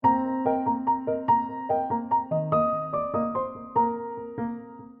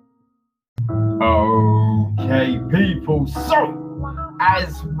Okay, people, so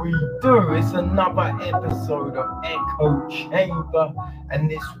as we do, it's another episode of Echo Chamber, and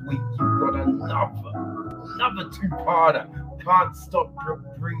this week you've got another two-parter. Can't stop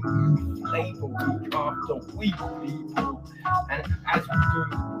bringing you flavor week after week, people. And as we do,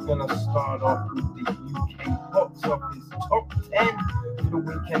 we're gonna start off with the UK box office top 10 for the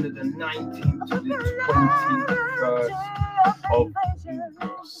weekend of the 19th to the 21st of August.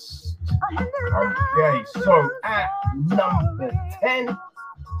 Okay, so at number 10,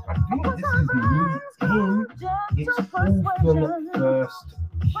 I think this is new in its orphan first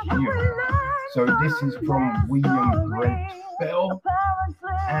hero. So this is from William Brent Bell,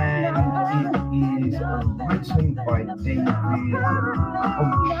 and it is written by David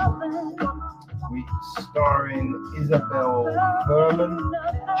Coach, with starring Isabel Furman,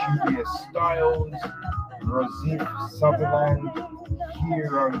 Julia Stiles, Rosif Sutherland,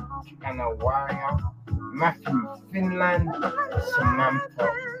 Hiro Kanawaya, Matthew Finland, Samantha.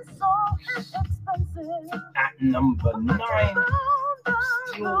 At number 9,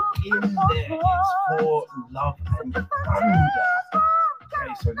 still in there, is For Love and Thunder.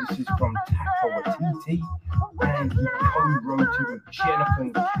 Okay, so this is from Taika Waititi, and he co-wrote it with Jennifer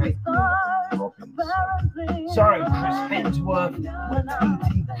and Caitlin Robinson. Starring Chris Hemsworth,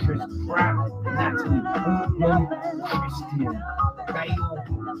 Waititi, Chris Pratt, Natalie Portman, Christian Bale,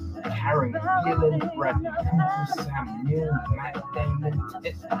 Karen Gillan, Bradley Cooper, Sam Neill, Matt Damon,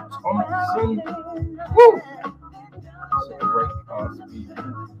 Tessa Thompson. Woo! It's a great cast,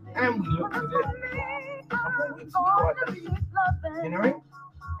 people. And we looked at it a couple of weeks ago, I believe. You know?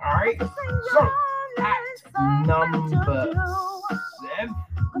 Alright, so at number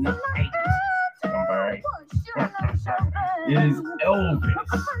 8, it is Elvis.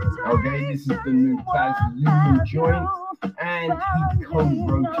 Okay, this is the new Baz Luhrmann joint, and he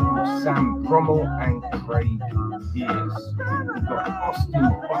co-wrote it with Sam Brummel and Craig Pearce. We've got Austin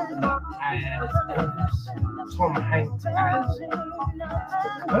Butler as Elvis, Tom Hanks as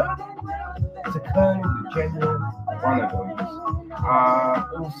the Colonel, the General, one of those.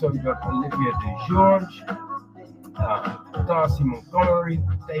 Also got Olivia DeGeorge, Darcy Montgomery,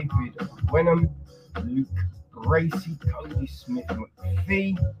 David Wenham, Luke Bracey, Cody Smith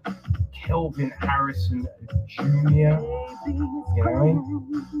McPhee, Kelvin Harrison Jr. You know?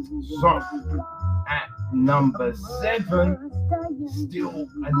 So at number 7, still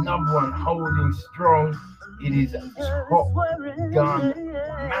another one holding strong. It is Top Gun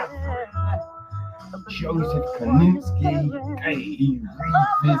Maverick. Joseph Kosinski, he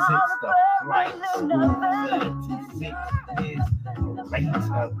revisits the flight school 36 years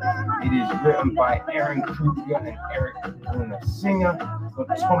later. It is written by Aaron Kruger and Eric Warner Singer. Got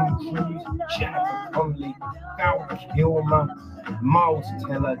Tom Cruise, Jennifer Connelly, Val Kilmer, Miles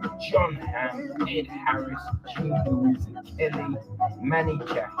Teller, John Hamm, Ed Harris, Jean Louisa Kelly, Manny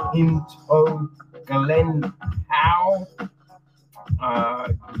Jacinto, Glenn Powell,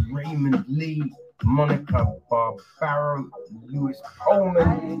 Raymond Lee, Monica Barbaro, Lewis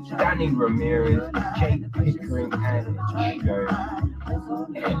Coleman, Danny Ramirez, Jake Pickering, and Joe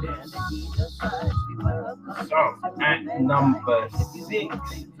Ellis. So, at number 6,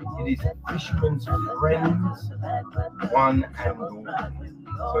 it is Fisherman's Friends, 1 and all.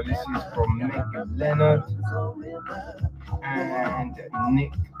 So this is from Meg Leonard and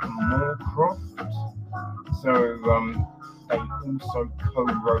Nick Moorcroft. So, they also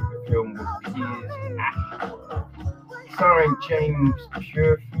co-wrote the film with Piers Ashworth. Starring James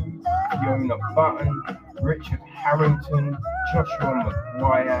Purefoy, Fiona Button, Richard Harrington, Joshua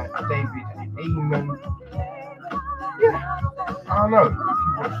Maguire, David Heyman. Yeah, I don't know. If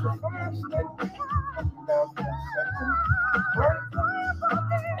you watch the first, then right?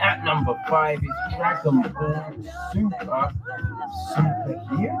 At number 5 is Dragon Ball Super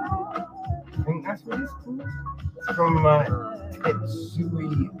Hero. I think that's what it's called. It's from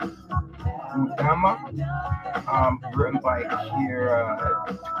Tetsui Udama, written by Akira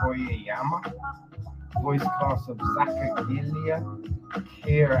Toriyama. Voice cast of Zaka Gilia,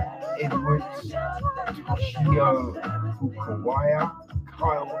 Kira Edwards, Toshio Fukuwaya,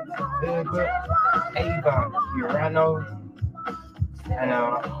 Kyle Herbert, Ava Hirano, and a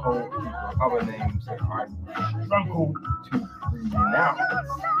whole heap of other names that I struggle to pronounce.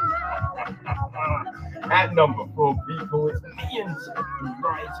 At number 4, people, it's Millions the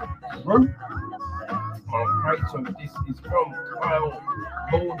Rise of Gru. Okay, so this is from Kyle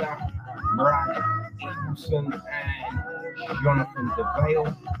Mulder, Brad Eagleson, and Jonathan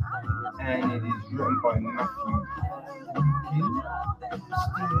DeVale, and it is written by Matthew Hugill,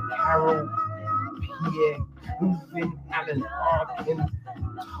 Steve Carroll, Pierre Coffin, Alan Arkin,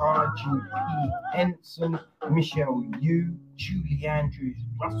 Tarji P. Henson, Michelle Yeoh, Julie Andrews,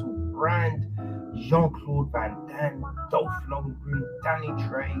 Russell Brand, Jean-Claude Van Damme, Dolph Lundgren, Danny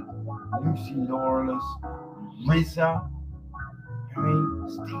Trejo, Lucy Lawless, RZA,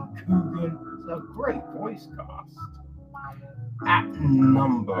 Steve Coogan. It's a great voice cast. At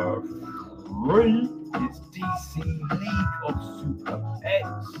number 3 is DC League of Super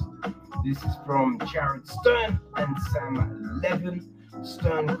Pets. This is from Jared Stern and Sam Levin.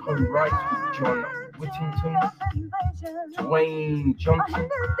 Stern co-writes with John Whittington, Dwayne Johnson,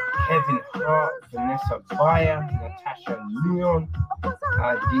 Kevin Hart, Vanessa Bayer, Natasha Lyonne,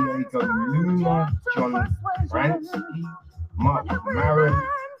 Diego Luna, John Krasinski, Mark Maron,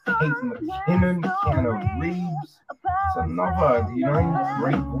 Kate McKinnon, Keanu Reeves. It's another,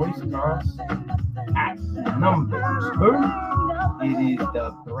 great voice cast. At number 2, it is the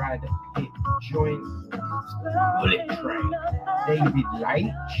Brad Pitt joint Bullet Train. David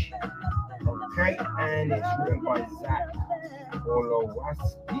Leitch. Okay, and it's written by Zach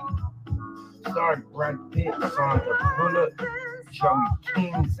Wolowoski. Starring Brad Pitt, Sandra Bullock, Joey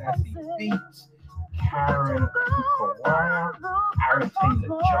King, Sassy Beats, Karen Fukuhara, Aaron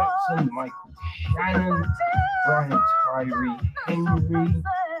Taylor Johnson, Michael Shannon, Brian Tyree Henry.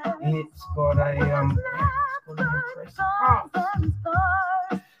 It's got an impressive cast.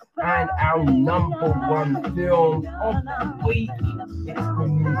 And our number 1 film of the week is the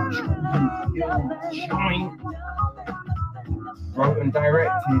new Jordan Peele joint. Wrote and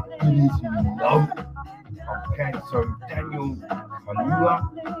directed, it is Low. Okay, so Daniel Kaluuya,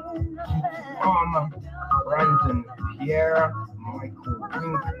 Kiki Palmer, Brandon Pereira, Michael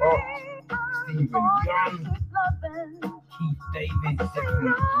Wincott, Stephen Young, Keith David,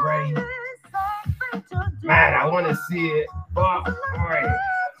 Declan Gray. Man, I want to see it, but boy,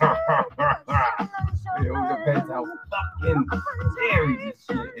 it all depends how fucking scary this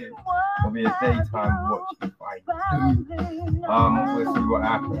shit is. It'll be a daytime watch if I do. We'll see what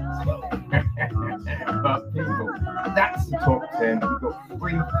happens. But people, that's the top 10. We've got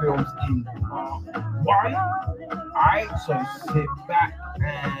 3 films in part 1. Alright, so sit back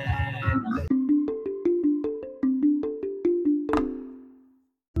and let's.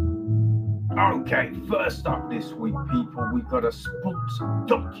 Okay, first up this week, people, we've got a sports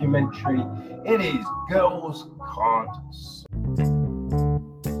documentary. It is Girls Can't Surf.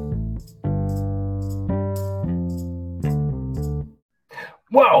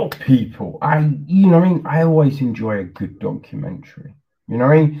 Well, people, I always enjoy a good documentary.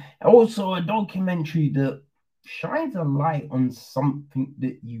 Also a documentary that shines a light on something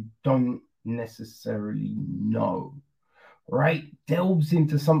that you don't necessarily know. Right? Delves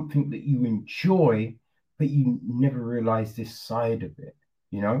into something that you enjoy, but you never realize this side of it,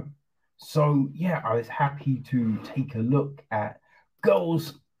 So, yeah, I was happy to take a look at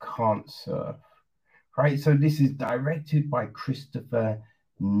Girls Can't Surf, right? So this is directed by Christopher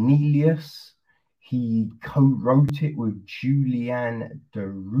Nelius. He co-wrote it with Julianne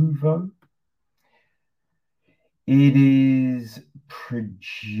Deruvo. It is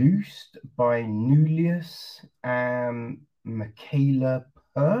produced by Nelius and Michaela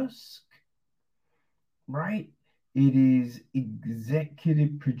Persk, right? It is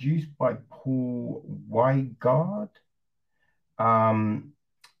executive produced by Paul Weigard,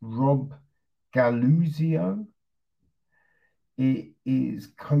 Rob Galluzio. It is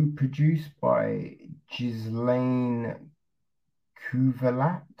co-produced by Ghislaine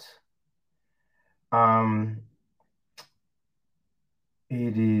Cuvelat.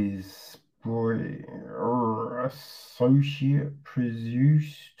 It is associate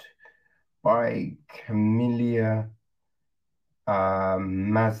produced by Camilla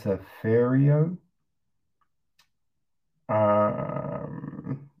Mazzaferio.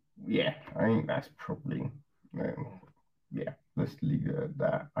 Yeah, I think that's probably, let's leave it at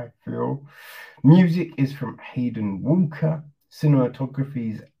that, I feel. Music is from Hayden Walker.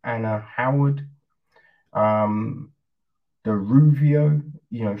 Cinematography is Anna Howard. Deruvio,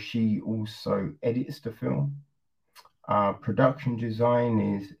 she also edits the film. Production design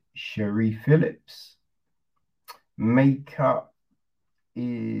is Cherie Phillips. Makeup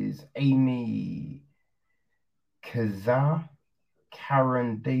is Amy Kazar,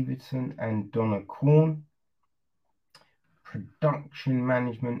 Karen Davidson, and Donna Korn. Production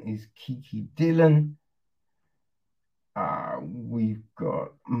management is Kiki Dillon. We've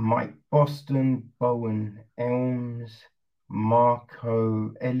got Mike Boston, Bowen Elms,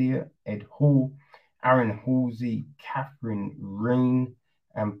 Marco Elliott, Ed Hall, Aaron Halsey, Catherine Rain,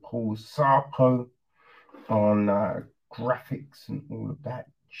 and Paul Sarpo on graphics and all of that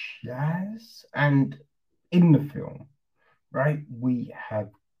jazz. And in the film, right? We have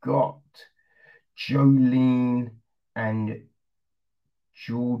got Jolene and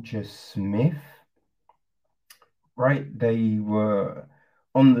Georgia Smith, right? They were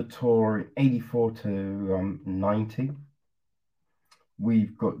on the tour 84 to 90.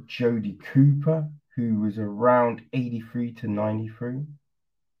 We've got Jodie Cooper, who was around 83 to 93.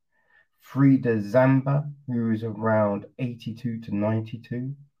 Frida Zamba, who was around 82 to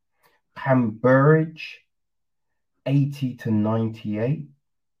 92. Pam Burridge, 80 to 98.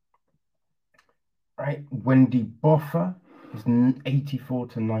 Right? Wendy Boffer is 84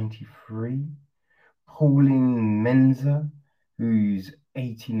 to 93. Pauline Menza, who's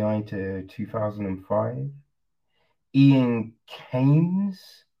 89 to 2005. Ian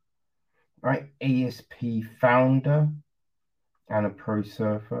Keynes, right? ASP founder and a pro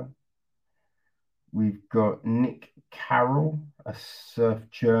surfer. We've got Nick Carroll, a surf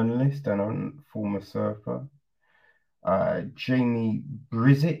journalist and a former surfer. Jamie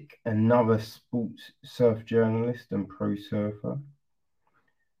Brizick, another sports surf journalist and pro surfer.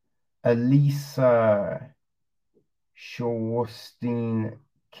 Elisa Schwarstein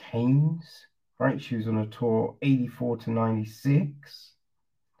Keynes, right? She was on a tour 84 to 96.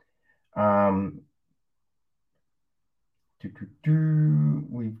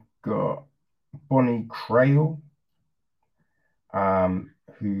 We've got Bonnie Crail,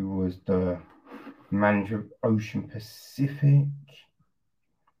 who was the manager of Ocean Pacific.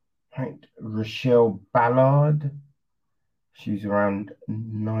 Right, Rochelle Ballard. She was around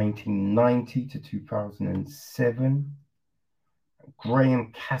 1990 to 2007.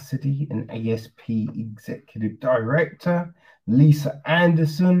 Graham Cassidy, an ASP executive director. Lisa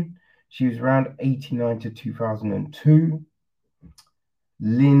Anderson. She was around 89 to 2002.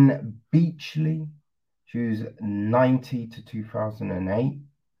 Lynn Beachley. She was 90 to 2008.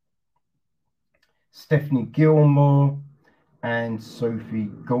 Stephanie Gilmore and Sophie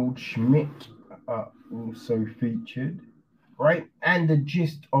Goldschmidt are also featured, right? And the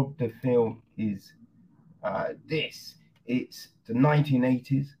gist of the film is this. It's the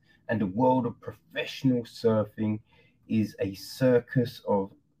 1980s, and the world of professional surfing is a circus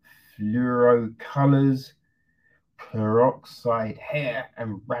of fluoro colors, peroxide hair,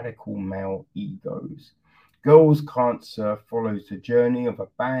 and radical male egos. Girls Can't Surf follows the journey of a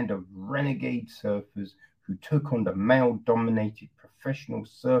band of renegade surfers who took on the male-dominated professional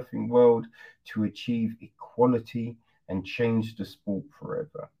surfing world to achieve equality and change the sport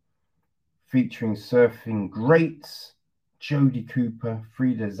forever. Featuring surfing greats Jodie Cooper,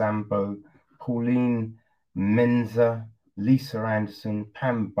 Frida Zambo, Pauline Menza, Lisa Anderson,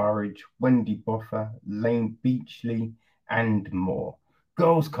 Pam Burridge, Wendy Boffer, Lane Beachley, and more.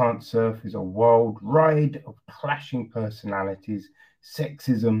 Girls Can't Surf is a wild ride of clashing personalities,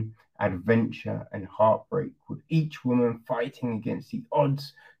 sexism, adventure, and heartbreak, with each woman fighting against the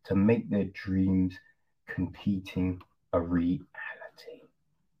odds to make their dreams competing a reality.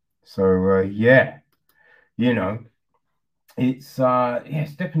 So yeah, you know, it's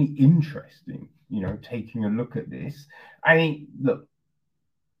definitely interesting, taking a look at this. I mean, look,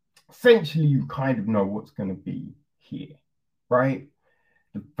 essentially you kind of know what's going to be here, right?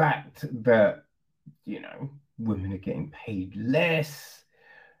 The fact that, women are getting paid less,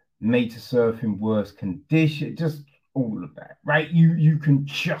 made to surf in worse conditions, just all of that, right? You can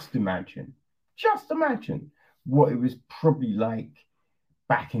just imagine what it was probably like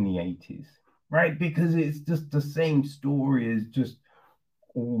back in the 80s, right? Because it's just the same story as just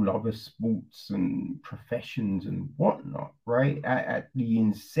all other sports and professions and whatnot, right? At the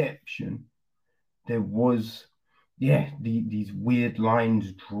inception, there was, these weird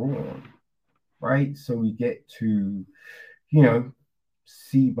lines drawn, right? So we get to,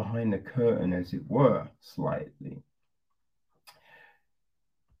 see behind the curtain, as it were, slightly.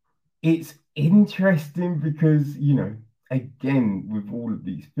 It's interesting because, again, with all of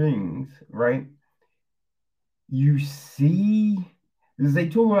these things, right? You see, as they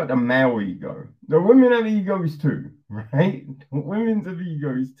talk about the male ego, the women have egos too, right? The women's have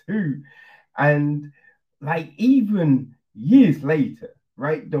egos too. And like even years later,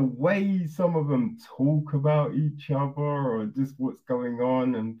 right? The way some of them talk about each other or just what's going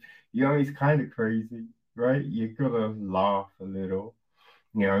on, and it's kind of crazy, right? You gotta laugh a little.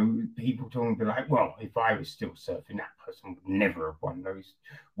 People talking be like, well, if I was still surfing, that person would never have won those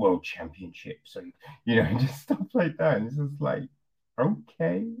world championships, and just stuff like that. And it's just like,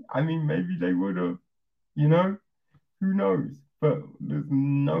 okay, I mean, maybe they would have, who knows? But there's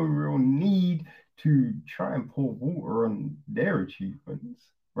no real need to try and pour water on their achievements,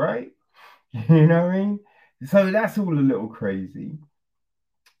 right? You know what I mean? So that's all a little crazy.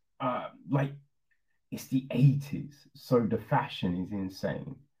 Like it's the 80s, so the fashion is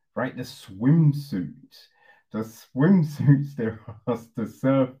insane, right? The swimsuits there are to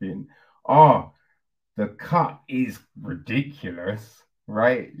surfing. Oh, the cut is ridiculous,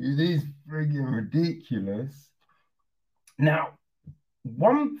 right? It is friggin' ridiculous. Now,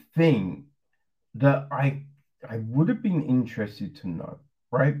 one thing that I would have been interested to know,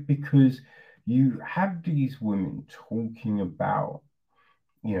 right? Because you have these women talking about,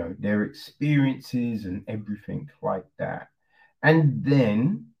 their experiences and everything like that. And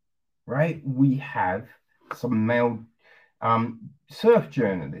then, right, we have some male surf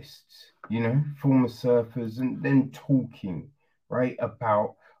journalists, former surfers, and then talking, right,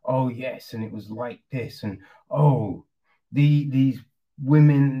 about, oh yes, and it was like this, and oh, these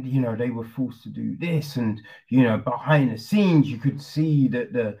women, they were forced to do this, and behind the scenes you could see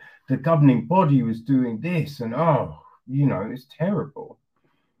that the governing body was doing this, and oh, it's terrible.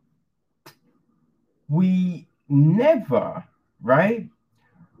 We never, right?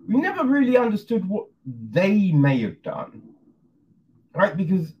 We never really understood what they may have done, right?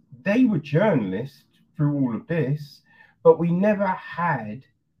 Because they were journalists through all of this, but we never had,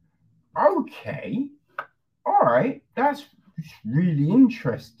 okay, all right, that's really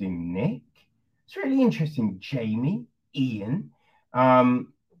interesting, Nick. It's really interesting, Jamie, Ian. Now,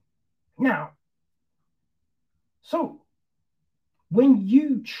 so when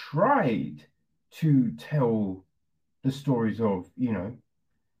you tried to tell the stories of,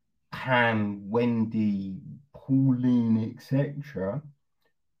 Pam, Wendy, Pauline, etc.,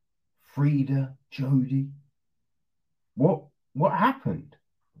 Frida, Jody, what happened,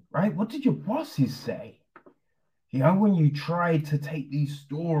 right? What did your bosses say? When you tried to take these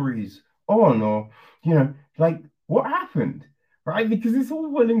stories on, or like what happened, right? Because it's all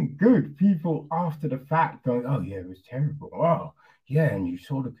well and good, people after the fact going, oh yeah, it was terrible. Oh yeah, and you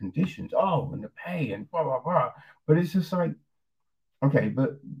saw the conditions. Oh, and the pay and blah blah blah. But it's just like, okay,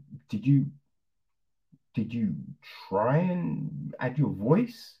 but did you try and add your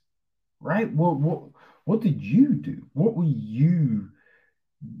voice, right? What did you do? What were you,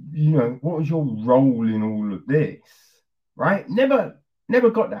 what was your role in all of this, right? Never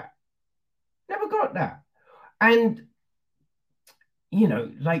got that. Never got that. And,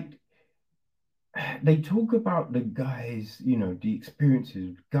 like they talk about the guys, the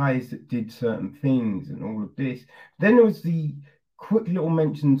experiences, guys that did certain things and all of this. Then there was the quick little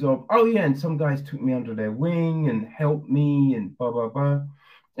mentions of, oh yeah, and some guys took me under their wing and helped me and blah blah blah.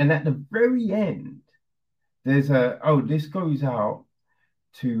 And at the very end, there's this goes out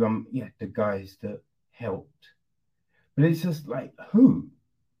to the guys that helped. But it's just like, who?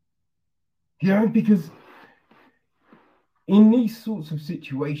 Because in these sorts of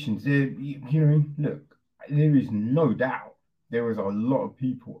situations, look, there is no doubt there was a lot of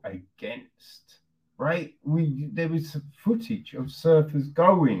people against, right? There was footage of surfers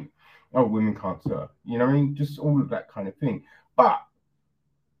going, oh, women can't surf, just all of that kind of thing. But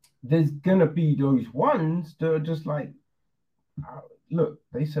there's gonna be those ones that are just like, oh, look,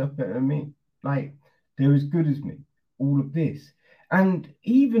 they surf better than me. Like, they're as good as me. All of this. And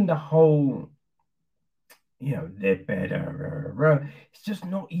even the whole, they're better. It's just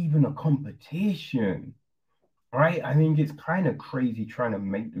not even a competition, right? I think it's kind of crazy trying to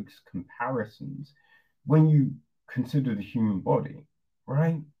make those comparisons when you consider the human body,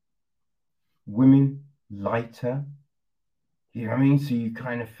 right? Women lighter, you know what I mean? So you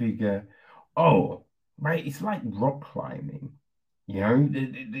kind of figure, oh, right, it's like rock climbing.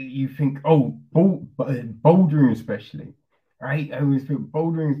 You think, oh, bouldering especially, right? I always feel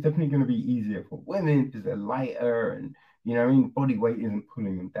bouldering is definitely going to be easier for women because they're lighter and, body weight isn't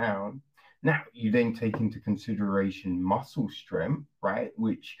pulling them down. Now, you then take into consideration muscle strength, right?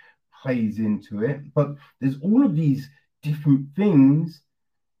 Which plays into it. But there's all of these different things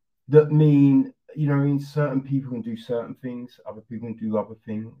that mean, certain people can do certain things, other people can do other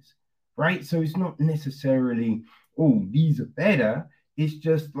things, right? So it's not necessarily, oh, these are better. It's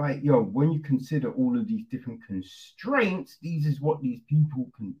just like, when you consider all of these different constraints, these is what these people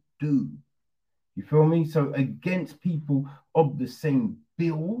can do. You feel me? So against people of the same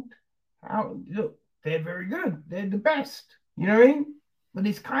build, look, they're very good. They're the best. You know what I mean? But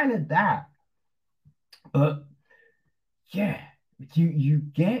it's kind of that. But yeah, you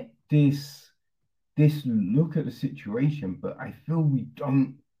get this look at the situation, but I feel we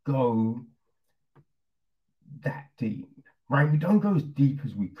don't go that deep, right? We don't go as deep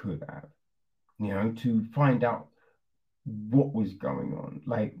as we could have, to find out what was going on.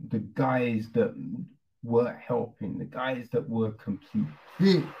 Like the guys that were helping, the guys that were complete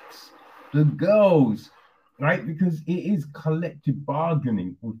dicks, the girls right? Because it is collective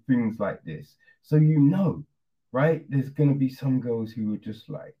bargaining with things like this. So, right? There's going to be some girls who are just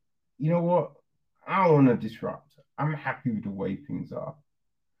like, you know what? I don't want to disrupt. I'm happy with the way things are,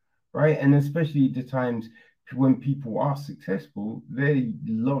 right? And especially the times when people are successful, they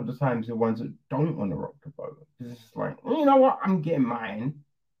a lot of the times the ones that don't want to rock the boat. It's like, you know what? I'm getting mine.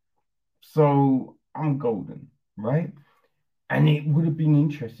 So I'm golden, right? And it would have been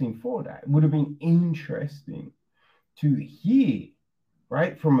interesting for that. It would have been interesting to hear,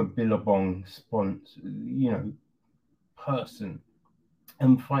 right, from a Billabong sponsor, person,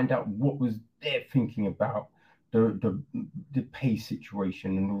 and find out what was their thinking about the pay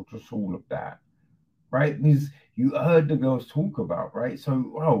situation and just all of that, right? Because you heard the girls talk about, right? So,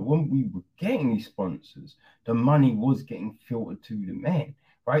 when we were getting these sponsors, the money was getting filtered to the men,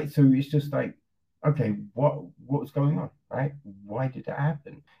 right? So it's just like, okay, what's going on, right? Why did that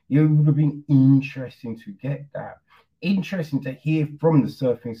happen? It would have been interesting to get that. Interesting to hear from the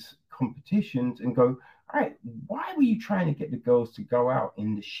surfing competitions and go, all right, why were you trying to get the girls to go out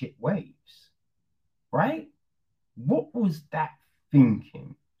in the shit waves, right? What was that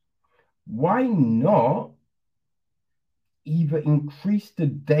thinking? Why not either increase the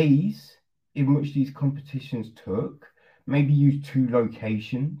days in which these competitions took, maybe use 2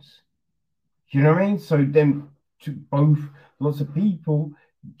 locations, you know what I mean? So then to both lots of people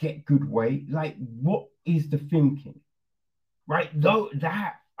get good weight. Like, what is the thinking? Right? Though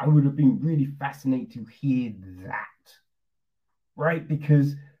that I would have been really fascinated to hear that. Right?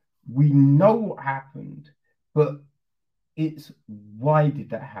 Because we know what happened, but it's why did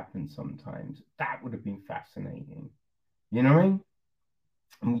that happen sometimes? That would have been fascinating. You know what I mean?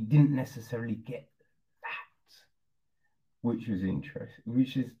 And we didn't necessarily get that, which was interesting,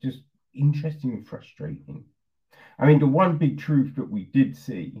 which is just interesting and frustrating. I mean, the one big truth that we did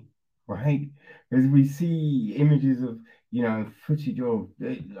see, right, is we see images of, footage of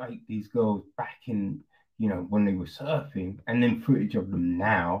like these girls back in, when they were surfing, and then footage of them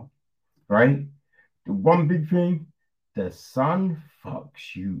now, right? The one big thing, the sun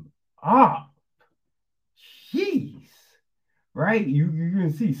fucks you up. Jeez, right? You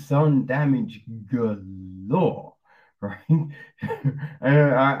can see sun damage galore, right?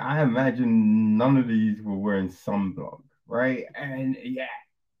 And I imagine none of these were wearing sunblock, right? And yeah,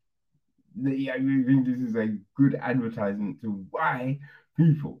 I think this is a good advertisement to why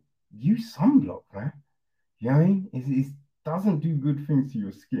people use sunblock, man. You know what I mean? It doesn't do good things to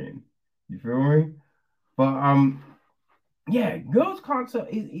your skin. You feel me? But yeah, girls can't. So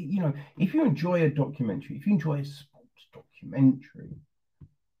if you enjoy a documentary, if you enjoy a sports documentary,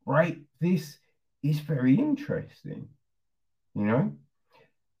 right? This is very interesting. You know,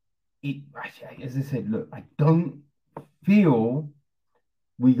 as I said, look, I don't feel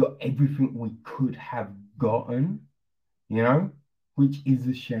we got everything we could have gotten, which is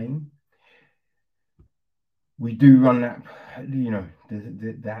a shame. We do run that,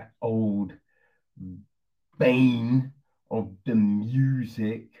 that old bane of the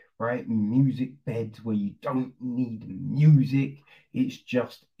music, right? Music beds where you don't need music. It's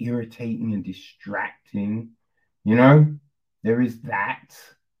just irritating and distracting, There is that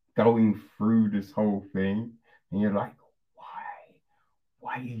going through this whole thing. And you're like,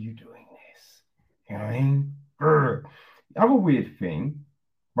 why are you doing this? You know what I mean? The other weird thing,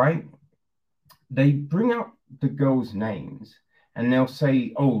 right? They bring up the girls' names and they'll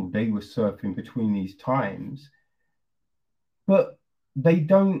say, oh, they were surfing between these times. But they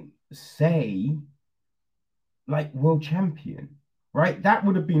don't say like world champion, right? That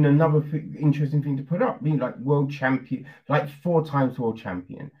would have been another interesting thing to put up, being like world champion, like 4 times world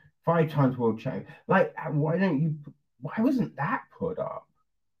champion, 5 times world champion. Like, why wasn't that put up?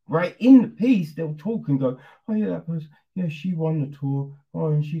 Right, in the piece, they'll talk and go, "Oh yeah, that was she won the tour. Oh,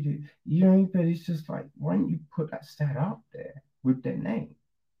 and she did, But it's just like, why don't you put that stat up there with their name?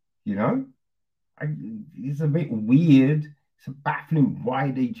 It's a bit weird. It's baffling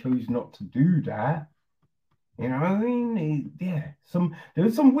why they chose not to do that. You know what I mean? There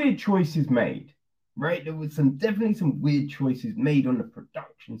were some weird choices made, right? There was definitely some weird choices made on the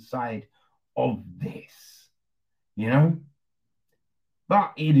production side of this,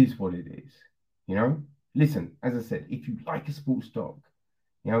 But it is what it is, Listen, as I said, if you like a sports dog,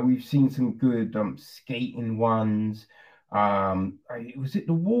 we've seen some good skating ones. Was it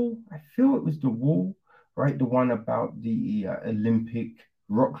The Wall? I feel it was The Wall, right? The one about the Olympic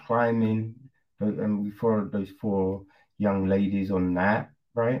rock climbing, and we followed those 4 young ladies on that,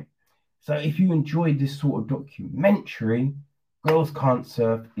 right? So if you enjoyed this sort of documentary, Girls Can't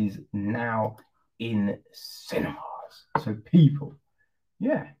Surf is now in cinemas. So people,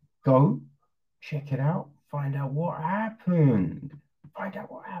 yeah, go check it out. find out what happened. Find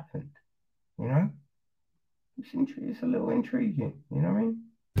out what happened. You know, it's a little intriguing. You know what I mean?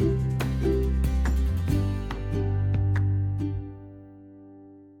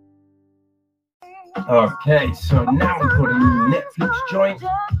 Okay, so now we've got a new Netflix joint.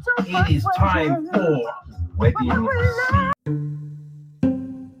 It is time for Wedding Season.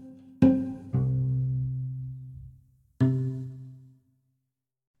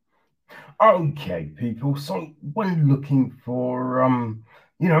 Okay, people. So when looking for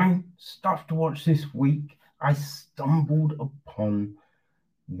stuff to watch this week, I stumbled upon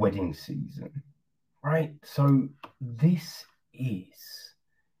Wedding Season. Right? So this is,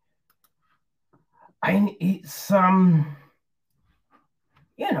 and it's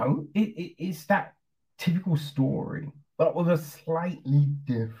it's that typical story, but with a slightly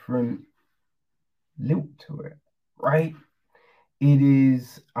different look to it, right? It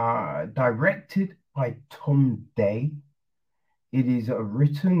is directed by Tom Day. It is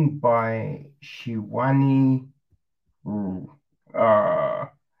written by Shiwani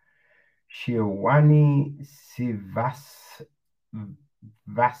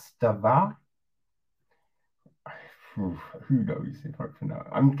Sivastava. Who knows if I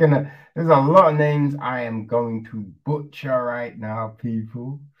pronounce? There's a lot of names I am going to butcher right now,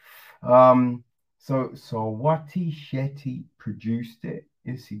 people. So Sawati Shetty produced it.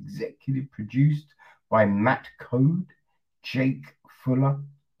 It's executive produced by Matt Code, Jake Fuller,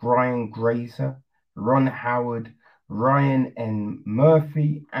 Brian Grazer, Ron Howard, Ryan N.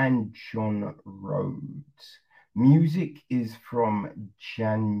 Murphy, and John Rhodes. Music is from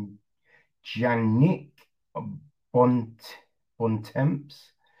Janik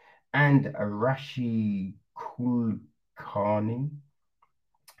Bontemps and Arashi Kulkarni.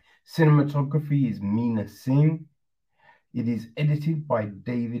 Cinematography is Meena Singh. It is edited by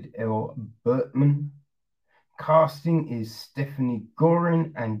David L. Bertman. Casting is Stephanie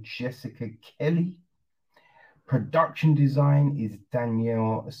Gorin and Jessica Kelly. Production design is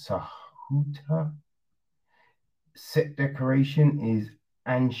Danielle Sahuta. Set decoration is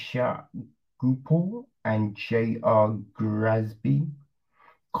Ansha Gupal and J.R. Grasby.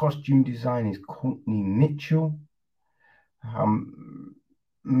 Costume design is Courtney Mitchell.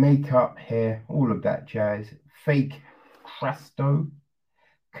 Makeup, hair, all of that jazz. Fake Crasto,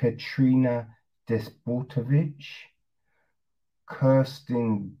 Katrina Desportovich,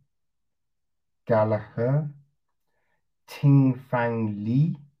 Kirsten Gallagher, Ting Fang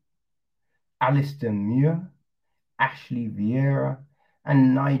Lee, Alistair Muir, Ashley Vieira,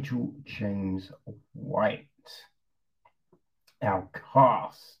 and Nigel James White. Our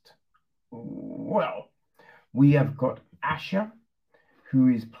cast. Well, we have got Asha, who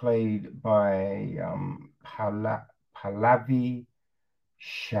is played by Pallavi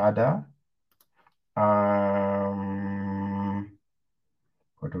Shada.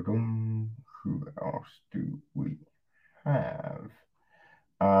 Who else do we have?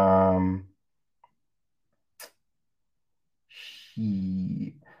 I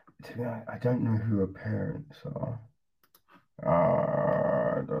don't know who her parents are.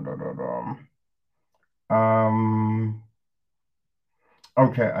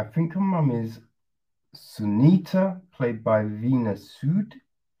 Okay, I think her mum is Sunita, played by Veena Sood,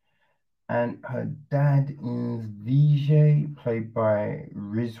 and her dad is Vijay, played by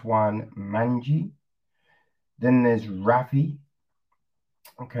Rizwan Manji. Then there's Ravi,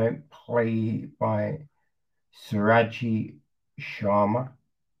 okay, played by Suraji Sharma.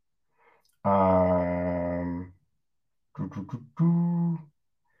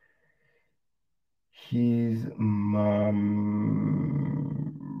 His mum,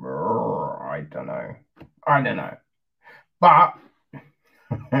 I don't know. But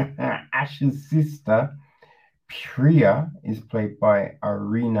Ash's sister, Priya, is played by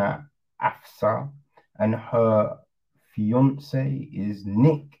Arina Afsar, and her fiance is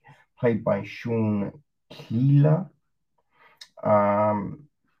Nick, played by Sean Keeler.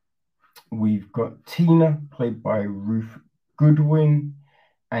 We've got Tina, played by Ruth Goodwin,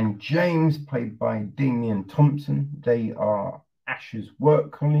 and James, played by Damian Thompson. They are Ash's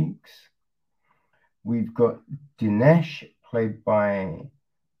work colleagues. We've got Dinesh, played by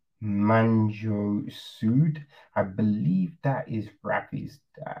Manjo Sood. I believe that is Ravi's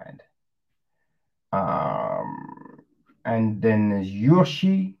dad. And then there's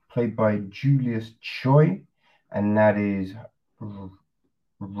Yoshi, played by Julius Choi, and that is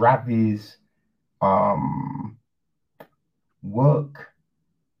Ravi's work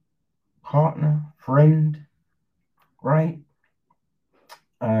partner, friend, right?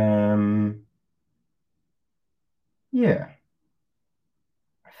 Yeah.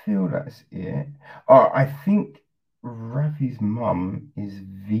 I feel that's it. Oh, I think Rafi's mum is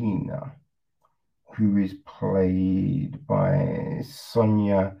Vina, who is played by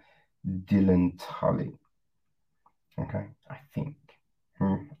Sonia Dillon Tully. Okay, I think.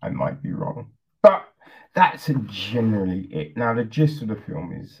 I might be wrong. But that's generally it. Now, the gist of the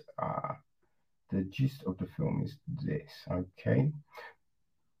film is this, okay?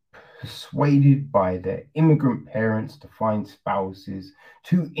 Persuaded by their immigrant parents to find spouses,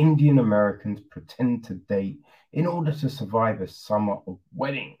 two Indian Americans pretend to date in order to survive a summer of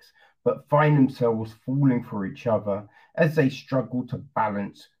weddings, but find themselves falling for each other as they struggle to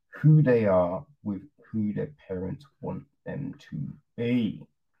balance who they are with who their parents want them to be.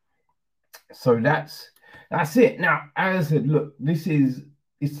 So that's it. Now, as I said, look,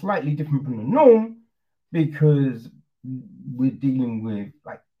 it's slightly different from the norm because we're dealing with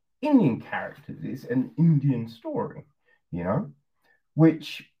like Indian characters. It's an Indian story,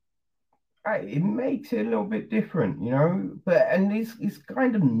 which it makes it a little bit different, But and it's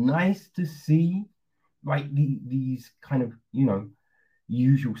kind of nice to see like these kind of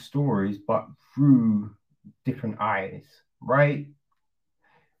usual stories, but through different eyes, right?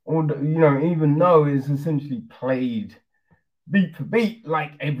 Or even though it's essentially played beat for beat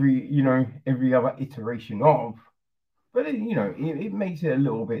like every other iteration of, but it makes it a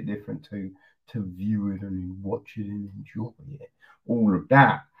little bit different to view it and watch it and enjoy it, all of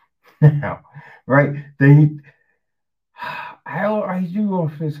that. Now, right? I do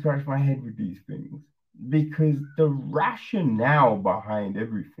often scratch my head with these things because the rationale behind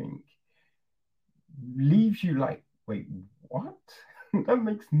everything leaves you like, wait, what? That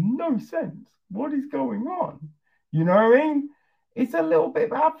makes no sense. What is going on? You know what I mean? It's a little bit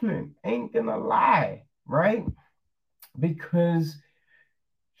baffling, ain't gonna lie, right? Because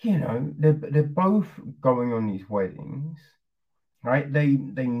they're both going on these weddings, right? They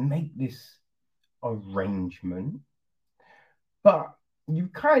make this arrangement, but you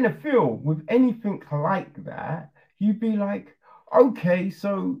kind of feel with anything like that, you'd be like, okay,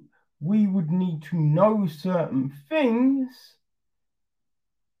 so we would need to know certain things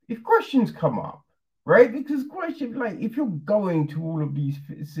if questions come up, right? Because questions, like if you're going to all of these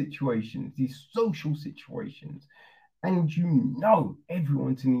situations, these social situations, and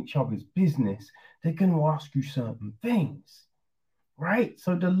everyone's in each other's business, they're going to ask you certain things, right?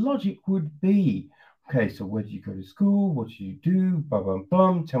 So the logic would be, okay, so where did you go to school? What did you do? Bum, bum,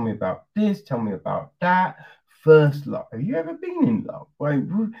 bum. Tell me about this. Tell me about that. First love. Have you ever been in love? Right?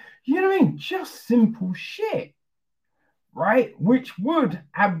 You know what I mean? Just simple shit, right? Which would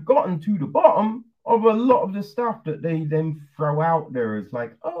have gotten to the bottom of a lot of the stuff that they then throw out there as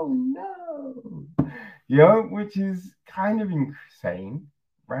like, oh no, which is kind of insane,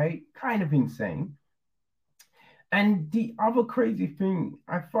 right? Kind of insane. And the other crazy thing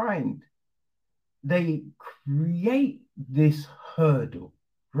I find, they create this hurdle,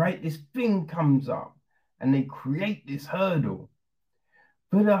 right? This thing comes up and they create this hurdle.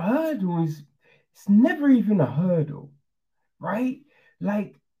 But a hurdle it's never even a hurdle, right?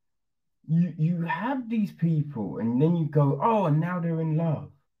 Like you have these people and then you go, oh, and now they're in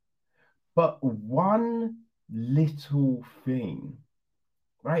love. But one little thing,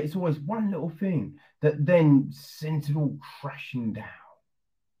 right? It's always one little thing that then sends it all crashing down,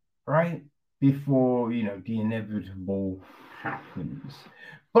 right? Before, the inevitable happens.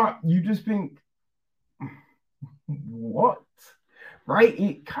 But you just think, what? Right?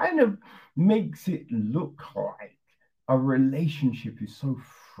 It kind of makes it look like a relationship is so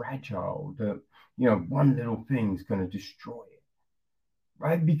fragile that, one little thing is going to destroy it,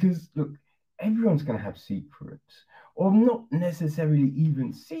 right? Because, look, everyone's going to have secrets, or not necessarily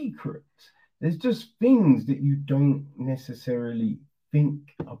even secrets. There's just things that you don't necessarily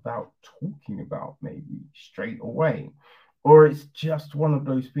think about talking about, maybe straight away. Or it's just one of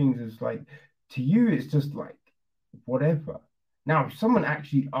those things that's like, to you, it's just like, whatever. Now, if someone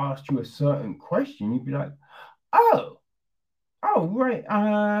actually asked you a certain question, you'd be like, oh, right.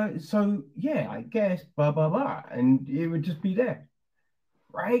 So yeah, I guess, blah, blah, blah. And it would just be there,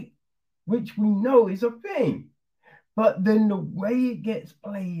 right? Which we know is a thing. But then the way it gets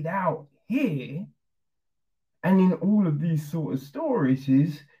played out here and in all of these sort of stories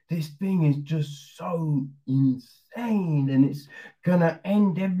is this thing is just so insane and it's gonna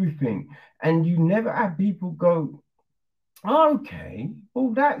end everything. And you never have people go, okay, well,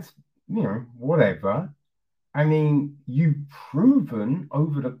 that's, whatever. I mean, you've proven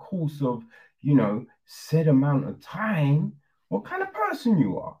over the course of, said amount of time what kind of person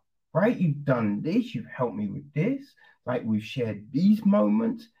you are, right? You've done this, you've helped me with this, like we've shared these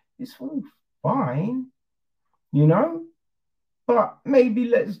moments. It's all fine, But maybe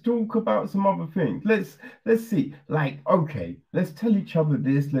let's talk about some other things. Let's see. Like, okay, let's tell each other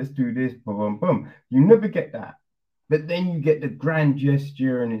this, let's do this, boom, boom, boom. You never get that. But then you get the grand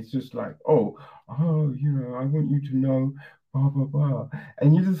gesture, and it's just like, oh, I want you to know, blah, blah, blah.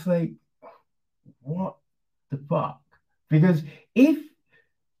 And you're just like, what the fuck? Because if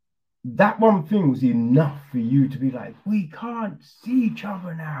that one thing was enough for you to be like, we can't see each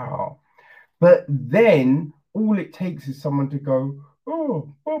other now. But then all it takes is someone to go,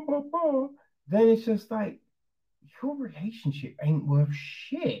 oh, blah, blah, blah. Then it's just like, your relationship ain't worth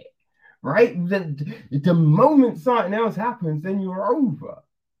shit, right? The moment something else happens, then you're over.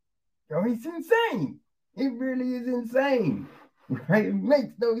 You know, it's insane. It really is insane, right? It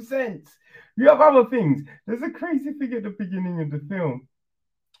makes no sense. You have other things. There's a crazy thing at the beginning of the film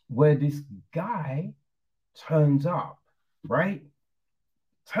where this guy turns up, right?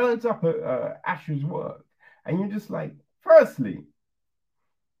 Turns up at Ash's work, and you're just like, firstly,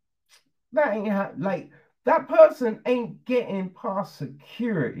 that ain't like that person ain't getting past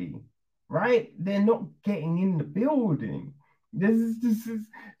security, right? They're not getting in the building. This is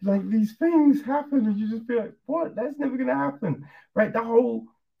like these things happen, and you just be like, what? That's never gonna happen, right? The whole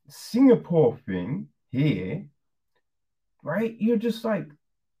Singapore thing here, right? You're just like,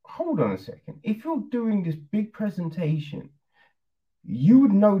 hold on a second. If you're doing this big presentation, you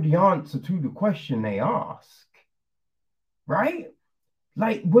would know the answer to the question they ask, right?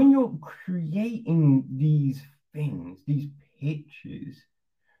 Like when you're creating these things, these pictures,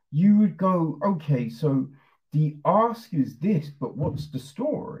 you would go, okay, so the ask is this, but what's the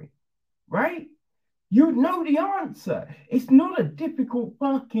story, right? You'd know the answer. It's not a difficult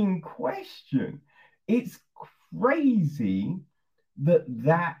fucking question. It's crazy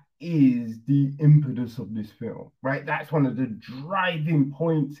that is the impetus of this film, right? That's one of the driving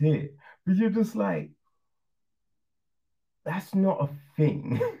points here. But you're just like, that's not a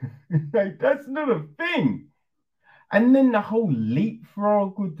thing. Like, that's not a thing. And then the whole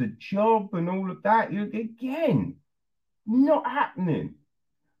leapfrog with the job and all of that, you again, not happening,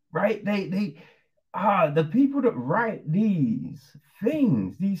 right? The people that write these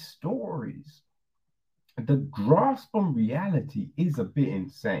things, these stories, the grasp on reality is a bit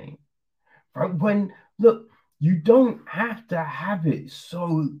insane. Right? When, look, you don't have to have it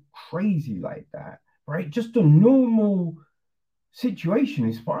so crazy like that, right? Just a normal situation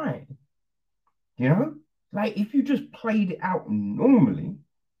is fine. You know, like if you just played it out normally,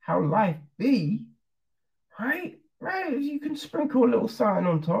 how life be, right? Right, you can sprinkle a little sign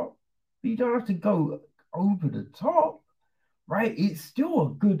on top, but you don't have to go over the top, right? It's still a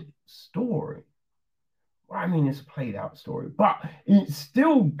good story. Well, I mean, it's a played out story, but it's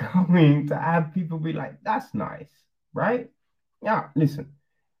still going to have people be like, that's nice, right? Yeah, listen,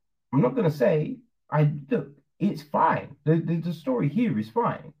 I'm not gonna say I look, it's fine. The story here is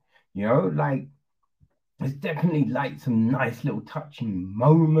fine, you know, like there's definitely like some nice little touching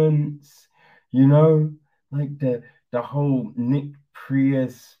moments, you know, like the whole Nick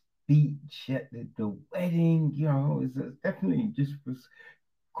Prius speech at the wedding, you know, is definitely just was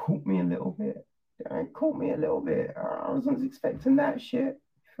caught me a little bit. It caught me a little bit. I wasn't expecting that shit.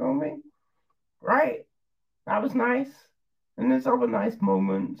 You feel me? Right? That was nice. And there's other nice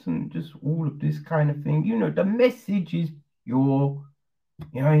moments and just all of this kind of thing. You know, the message is your,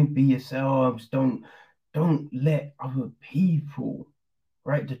 you know, be yourselves. Don't let other people,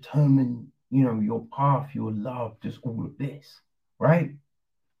 right, determine, you know, your path, your love, just all of this, right?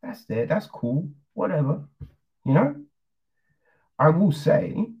 That's there. That's cool. Whatever. You know? I will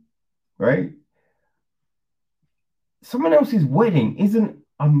say, right? Someone else's wedding isn't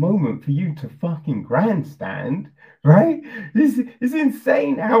a moment for you to fucking grandstand, right? This is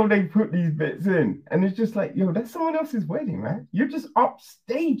insane how they put these bits in. And it's just like, yo, that's someone else's wedding, man. You're just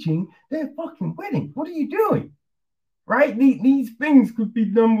upstaging their fucking wedding. What are you doing? Right? These things could be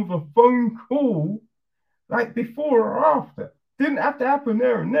done with a phone call, like before or after. Didn't have to happen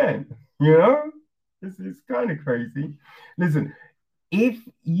there and then, you know? It's kind of crazy. Listen, if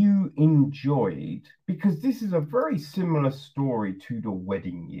you enjoyed, because this is a very similar story to The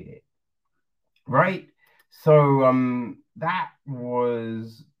Wedding Year, right? So that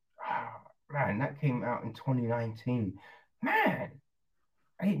was man, that came out in 2019. Man,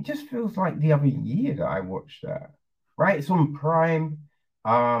 it just feels like the other year that I watched that. Right? It's on Prime.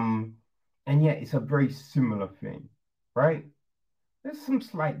 And yet it's a very similar thing, right? There's some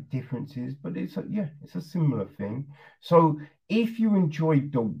slight differences, but it's a similar thing. So if you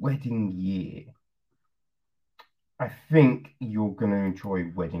enjoyed The Wedding Year, I think you're gonna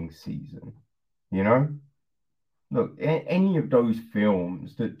enjoy Wedding Season. You know, look, any of those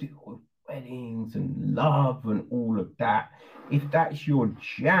films that deal with weddings and love and all of that, if that's your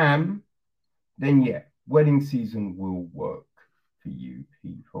jam, then yeah, wedding season will work for you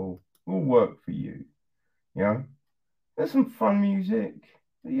people. Will work for you. You know, there's some fun music.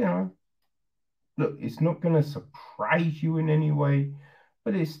 You know, look, it's not gonna surprise you in any way,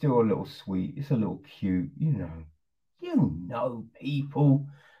 but it's still a little sweet. It's a little cute. You know, people.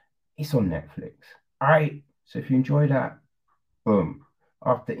 It's on Netflix. All right. So if you enjoy that, boom.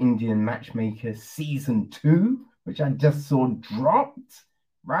 After Indian Matchmaker season 2, which I just saw dropped,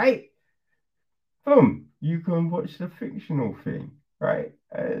 right? Boom, you can watch the fictional thing, right?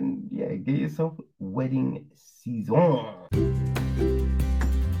 And yeah, get yourself wedding season.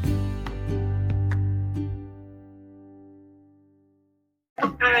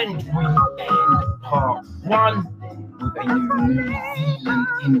 And we end part 1 with a New Zealand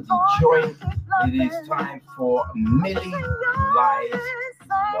indie joint. It is time for Millie Lies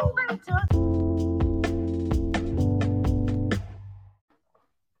Low.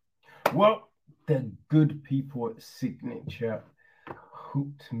 Well, the good people at Signature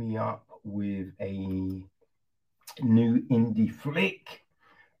hooked me up with a new indie flick,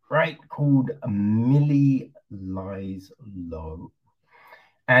 right, called Millie Lies Low.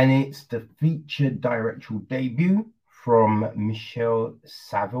 And it's the featured directorial debut from Michelle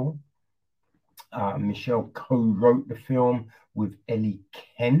Saville. Michelle co-wrote the film with Ellie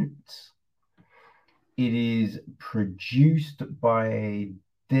Kent. It is produced by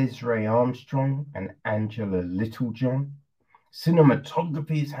Desiree Armstrong and Angela Littlejohn.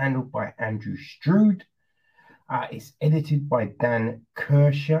 Cinematography is handled by Andrew Stroud. It's edited by Dan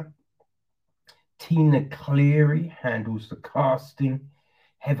Kershaw. Tina Cleary handles the casting.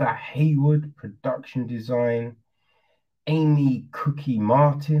 Heather Hayward, production design. Amy Cookie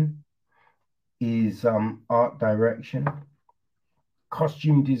Martin is art direction.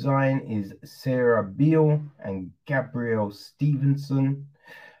 Costume design is Sarah Beale and Gabrielle Stevenson.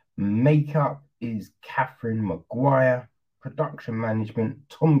 Makeup is Catherine Maguire. Production management,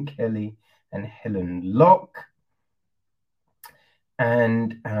 Tom Kelly and Helen Locke.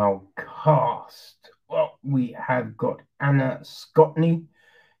 And our cast, well, we have got Anna Scotney.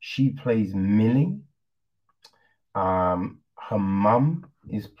 She plays Millie. Her mum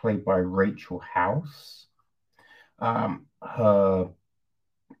is played by Rachel House. Her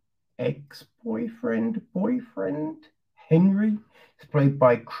boyfriend, Henry, is played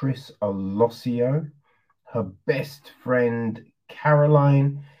by Chris Alosio. Her best friend,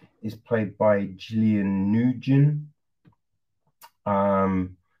 Caroline, is played by Gillian Nugent.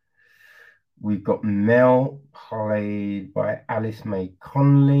 We've got Mel, played by Alice May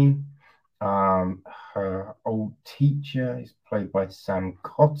Connolly. Her old teacher is played by Sam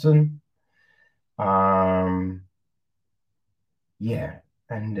Cotton. Yeah,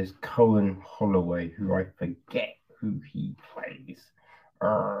 and there's Cohen Holloway, who I forget who he plays.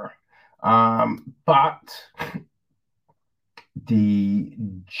 But the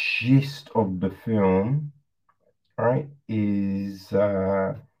gist of the film, right, is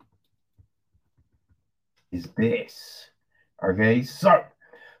this. Okay, so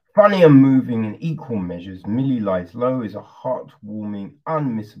funny and moving in equal measures, Millie Lies Low is a heartwarming,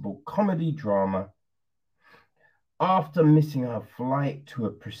 unmissable comedy drama. After missing her flight to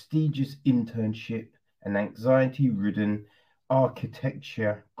a prestigious internship, an anxiety-ridden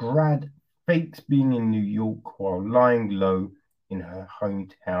architecture grad fakes being in New York while lying low in her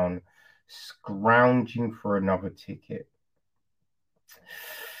hometown, scrounging for another ticket.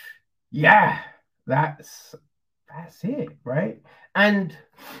 Yeah, that's it, right? And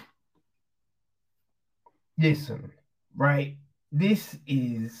listen, right? This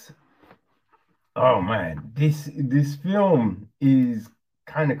is, oh man, this film is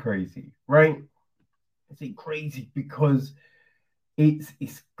kind of crazy, right? I say crazy because it's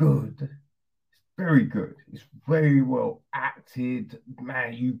good. It's very good. It's very well acted.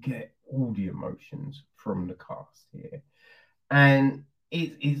 Man, you get all the emotions from the cast here. And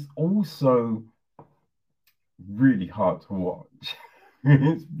it is also really hard to watch.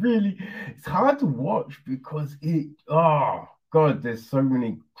 It's hard to watch because oh god, there's so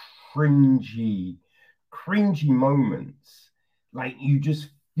many cringy moments. Like you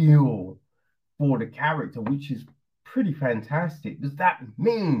just feel for the character, which is pretty fantastic, because that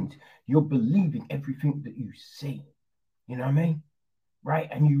means you're believing everything that you see. You know what I mean? Right?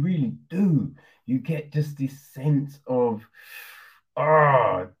 And you really do. You get just this sense of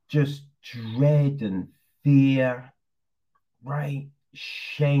just dread and fear, right?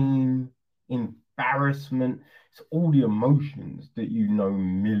 Shame, embarrassment. It's all the emotions that you know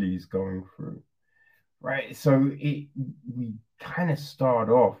Millie's going through, right? So we kind of start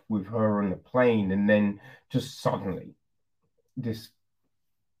off with her on the plane, and then just suddenly this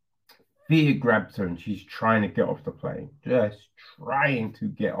fear grabs her, and she's trying to get off the plane, just trying to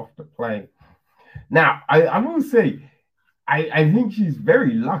get off the plane. Now, I will say, I think she's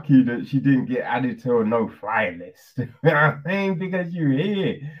very lucky that she didn't get added to a no-fly list. I think because you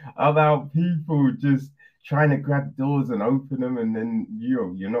hear about people just trying to grab doors and open them, and then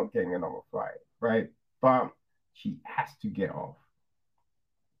you're not getting another flight, right? But she has to get off.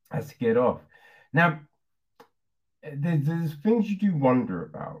 Has to get off. Now, there's things you do wonder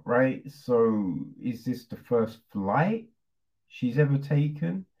about, right? So, is this the first flight she's ever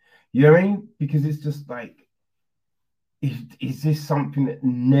taken? You know what I mean? Because it's just like, is this something that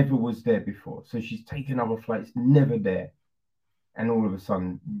never was there before? So she's taken other flights, never there, and all of a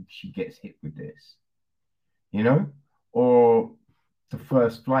sudden she gets hit with this, you know? Or the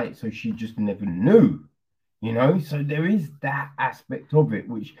first flight, so she just never knew, you know? So there is that aspect of it,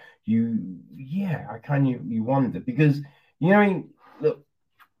 which I kind of you wonder because, you know, look,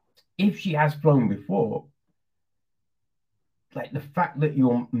 if she has flown before, like the fact that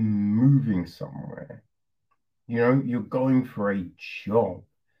you're moving somewhere, you know, you're going for a job.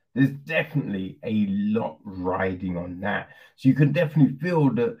 There's definitely a lot riding on that. So you can definitely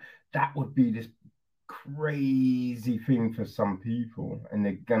feel that that would be this crazy thing for some people and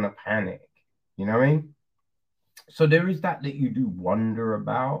they're gonna panic. You know what I mean? So there is that you do wonder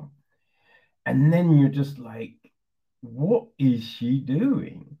about. And then you're just like, what is she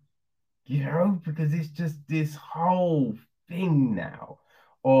doing? You know, because it's just this whole thing now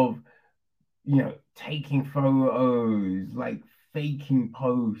of, you know, taking photos, like faking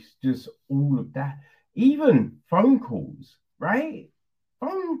posts, just all of that. Even phone calls, right?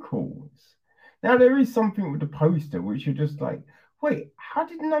 Phone calls. Now, there is something with the poster which you're just like, wait, how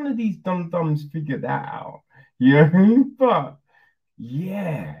did none of these dum-dums figure that out? You know what I mean? But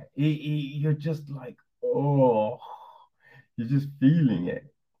yeah, you're just like, oh, you're just feeling it.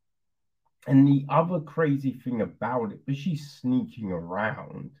 And the other crazy thing about it, but she's sneaking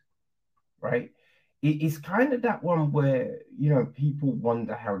around, right? It's kind of that one where, you know, people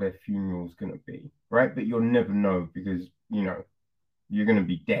wonder how their funeral's going to be, right? But you'll never know because, you know, you're going to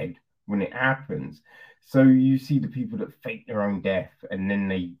be dead when it happens. So you see the people that fake their own death and then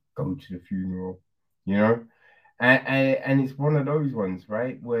they go to the funeral, you know? And it's one of those ones,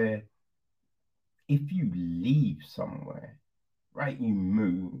 right? Where if you leave somewhere, right, you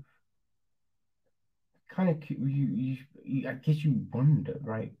move, kind of, I guess you wonder,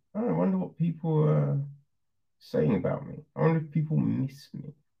 right? I wonder what people are saying about me. I wonder if people miss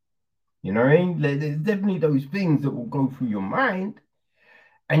me. You know what I mean? There's definitely those things that will go through your mind.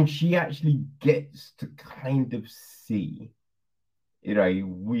 And she actually gets to kind of see in a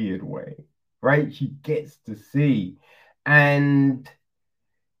weird way, right? She gets to see. And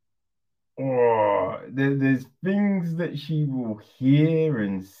there's things that she will hear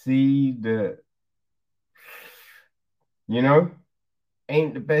and see that, you know,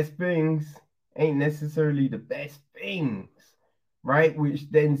 ain't the best things, ain't necessarily the best things, right?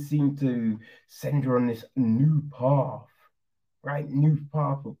 Which then seem to send her on this new path, right? New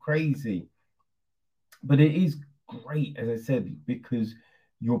path of crazy. But it is great, as I said, because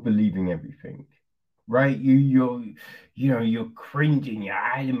you're believing everything, right? You're cringing, you're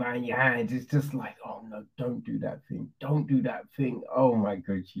hiding behind your hands. It's just like, oh no, don't do that thing, don't do that thing. Oh my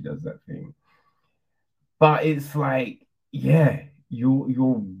god, she does that thing. But it's like, yeah,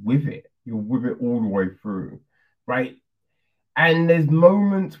 you're with it. You're with it all the way through, right? And there's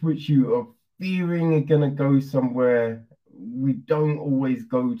moments which you are fearing are gonna go somewhere. We don't always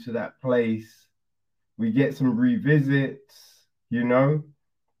go to that place. We get some revisits, you know.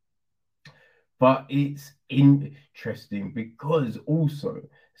 But it's interesting because also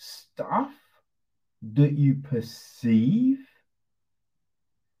stuff that you perceive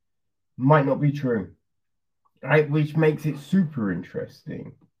might not be true, right? Which makes it super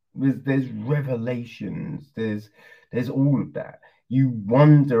interesting. There's revelations, there's all of that. You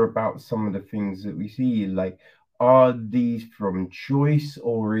wonder about some of the things that we see, like, are these from choice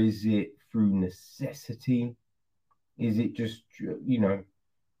or is it through necessity? Is it just, you know,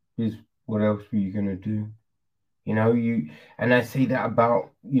 is what else were you gonna do? You know, and I say that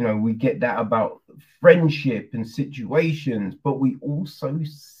about, you know, we get that about friendship and situations, but we also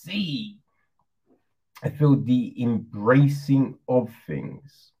see, I feel, the embracing of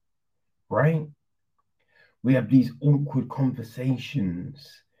things, right? We have these awkward conversations,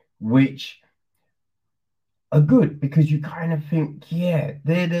 which are good because you kind of think, yeah,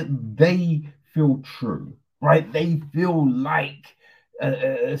 they feel true, right? They feel like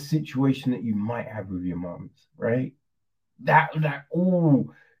a situation that you might have with your mums, right? That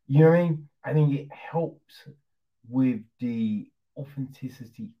all, you know what I mean? I think it helps with the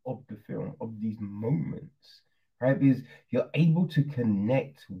authenticity of the film, of these moments, right? Because you're able to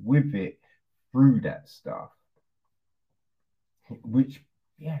connect with it through that stuff, which,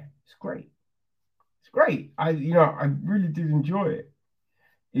 yeah, it's great. It's great. I really did enjoy it.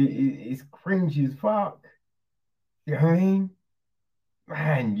 It's cringy as fuck. You know what I mean?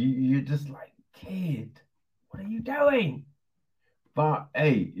 Man, you're just like, kid, what are you doing? But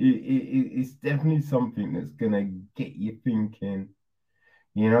hey, it's definitely something that's gonna get you thinking,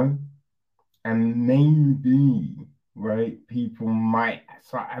 you know, and maybe, right, people might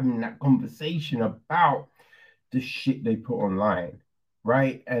start having that conversation about the shit they put online,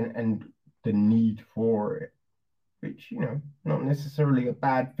 right, and the need for it, which, not necessarily a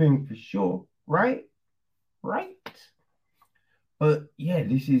bad thing for sure, right? But yeah,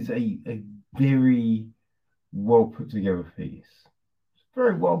 this is a very well put together piece.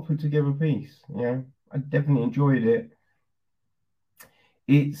 Very well put together piece. I definitely enjoyed it.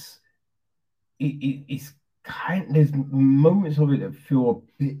 It's kind. There's moments of it that feel a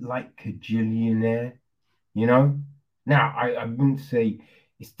bit like Kajillionaire, Now I wouldn't say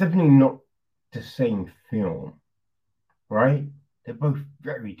it's definitely not the same film, right? They're both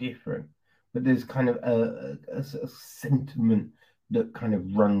very different, but there's kind of a sentiment that kind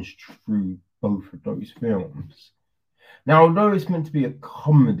of runs through both of those films. Now, although it's meant to be a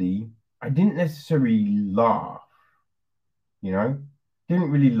comedy, I didn't necessarily laugh, didn't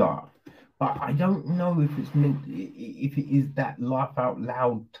really laugh. But I don't know if if it is that laugh out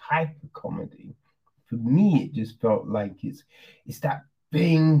loud type of comedy. For me, it just felt like it's that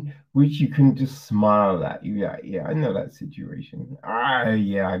thing which you can just smile at. Yeah, I know that situation.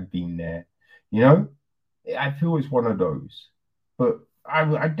 Yeah, I've been there. I feel it's one of those. But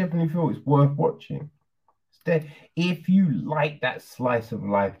I definitely feel it's worth watching. If you like that slice of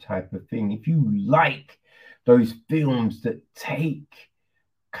life type of thing, if you like those films that take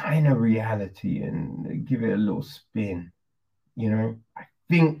kind of reality and give it a little spin, I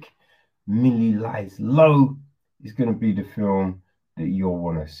think Millie Lies Low is going to be the film that you'll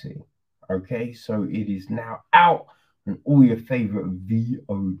want to see. Okay, so it is now out on all your favorite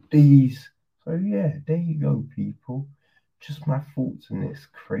VODs. So yeah, there you go, people. Just my thoughts on this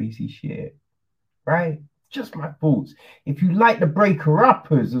crazy shit, right? Just my thoughts. If you like the Breaker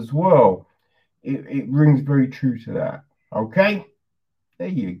Uppers as well, it rings very true to that. Okay, there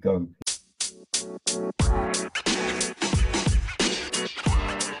you go.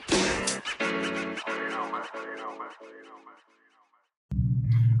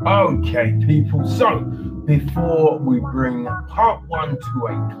 Okay, people. So before we bring part one to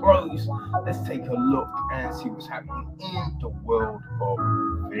a close, let's take a look and see what's happening in the world of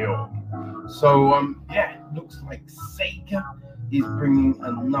film. So looks like Sega is bringing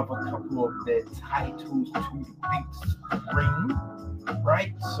another couple of their titles to the big screen,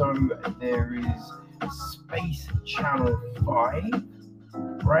 right? So there is Space Channel 5,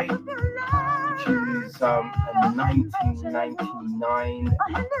 right? Which is a 1999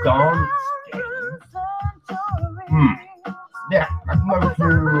 dance game. Yeah, I can go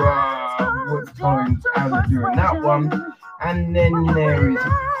through what's going how they're doing that one. And then there is a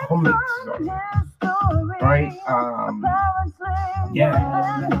Comic Zone, right? I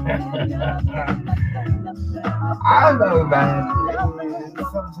don't know, man.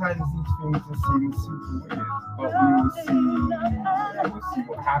 Sometimes these things just seem super weird, but we'll see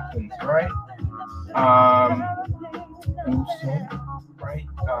what happens, right? Also, right,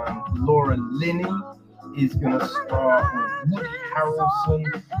 Laura Linney is gonna star with Woody Harrelson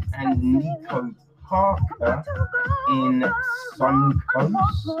and Nico Parker in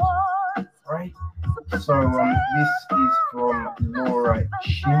Suncoast, right? So this is from Laura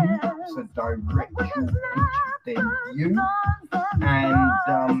Chin. It's a directorial feature debut,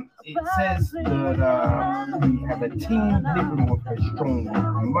 and it says that we have a teen living with her strong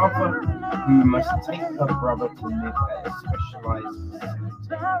mother who must take her brother to live at a specialized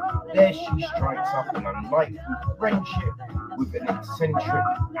facility. There she strikes up an unlikely friendship with an eccentric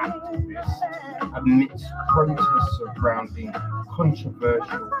activist amidst protests surrounding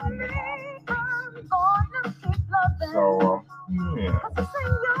controversial cases. So, yeah,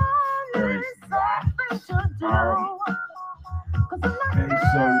 there is that. Okay,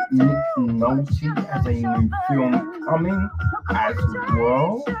 so Nick Nolte has a new film coming as well,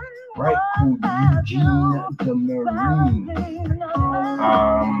 right, called Eugene the Marine.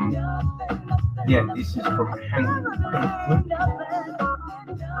 This is from Hank Bedford,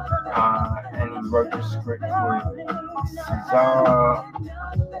 and He wrote the script with Cesar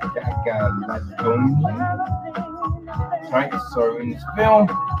Gagaladoni. Right, so in this film,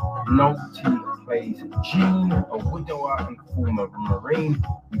 Nolte plays Gene, a widower and former Marine,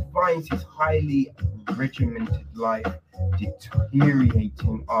 who finds his highly regimented life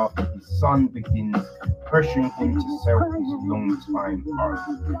deteriorating after his son begins pressuring him to sell his long-time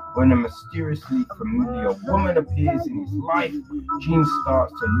home. When a mysteriously familiar woman appears in his life, Gene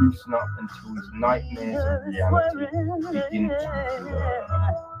starts to loosen up until his nightmares and reality begin to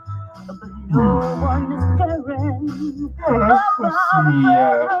blur. Let's see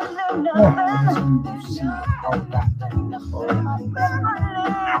how that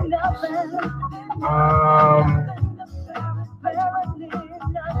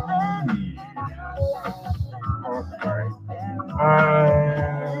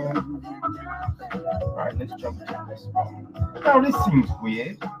Alright, let's jump to this one. Now this seems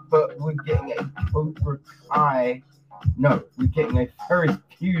weird, but we're getting a Cobra Kai. No, we're getting a Ferris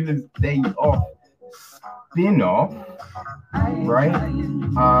Bueller's Day Off spin-off, right?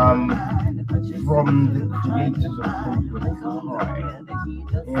 From the creators of Cobra Kai.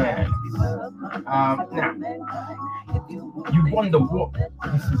 Yes. Now, you wonder what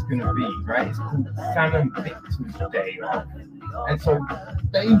this is going to be, right? It's called Sam Victor's Day Off. And so,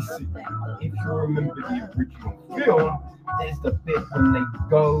 basically, if you remember the original film, there's the bit when they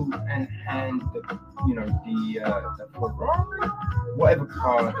go and hand the Ferrari, whatever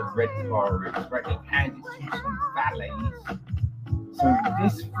car, the red car is, right? They hand it to some valets. So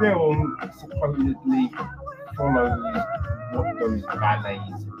this film supposedly follows what those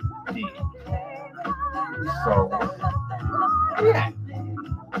valets did. So, yeah,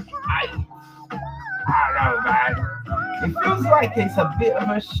 I don't know, man. It feels like it's a bit of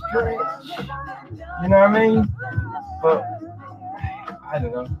a stretch, you know what I mean? But I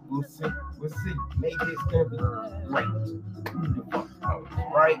don't know. We'll see. Maybe it's gonna be great. Who the fuck knows,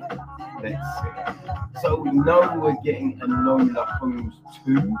 right? Let's see. So we know we're getting Enola Holmes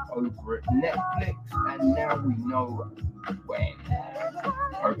 2 over at Netflix, and now we know when.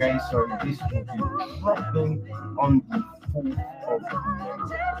 Okay, so this will be dropping on the 4th of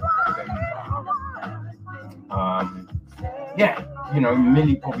November. Yeah, you know,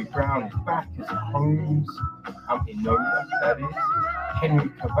 Millie Bobby Brown is back as Holmes. Enola, that is. Henry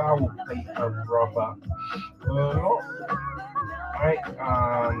Cavill will play her brother Sherlock. Right?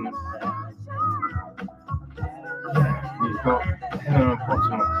 Yeah, we've got Helena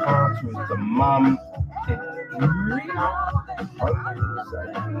Bonham Carter as the mum.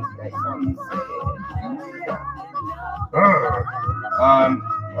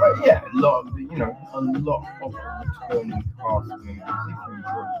 Yeah, a lot of returning cast members. If you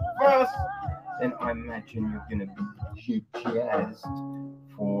enjoyed the first, then I imagine you're going to be jazzed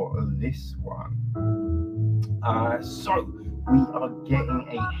for this one. So we are getting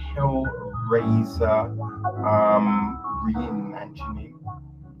a Hellraiser reimagining,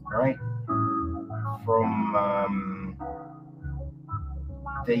 right? From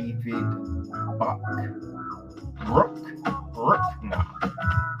David Bruckner,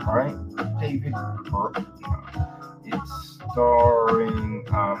 right? David Bruckner. It's starring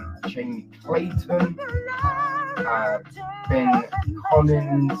Jamie Clayton, Ben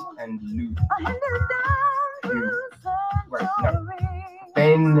Collins, and Luke.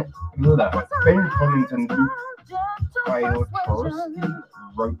 Ben Collins and Luke Kyotorowski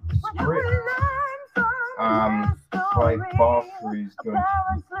wrote the script. Clive Barker is going to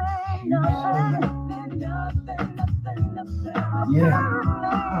be producing. Yeah,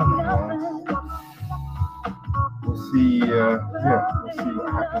 we'll see. We'll see what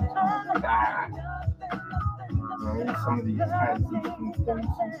happens with that. You know, some of these things don't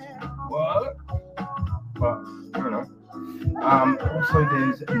seem to work, but you know. Also,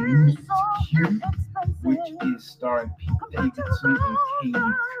 there's Meet Cute, which is starring Pete Davidson and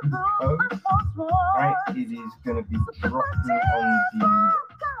Kaylee Cuoco. Right, it is going to be dropping on the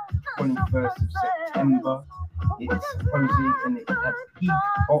 21st of September. It's supposedly a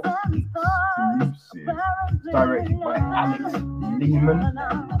Peacock exclusive, directed by Alex Lehman,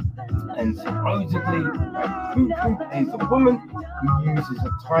 and supposedly Cuckoo plays a woman who uses a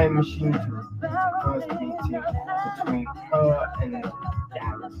time machine to repeat the first meeting between her and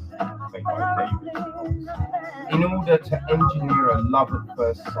Gary, played by David, in order to engineer a love at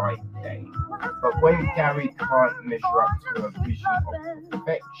first sight date. But when Gary can't measure up to her vision of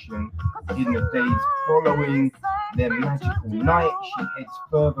perfection in the days following their magical night, she heads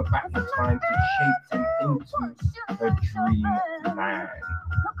further back in time to shape him into her dream man.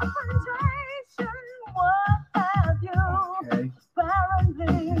 Okay.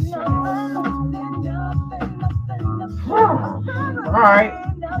 Alright.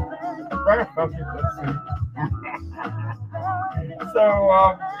 Let's see. So,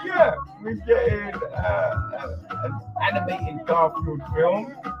 yeah, we're getting an animated Garfield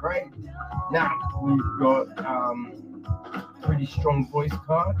film, right? Now, we've got pretty strong voice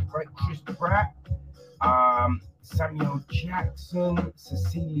cast, right? Chris Pratt, Samuel Jackson,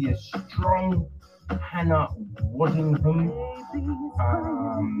 Cecilia Strong, Hannah Waddingham,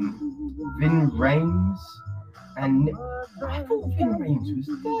 Vin Rames, and I thought Vin Rames was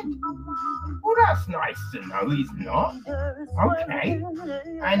dead. Well, that's nice to know he's not. Okay.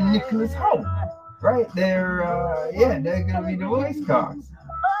 And Nicholas Hoult, right? They're gonna be the voice cast.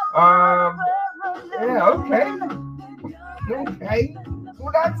 Yeah, okay. Okay.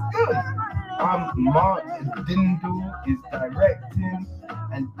 Well, that's good. Mark Dindal is directing,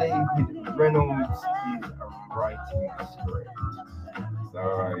 and David Reynolds is writing the script. So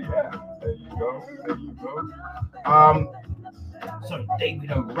yeah, there you go. So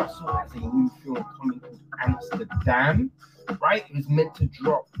David O. Russell has a new film coming called Amsterdam, right? It was meant to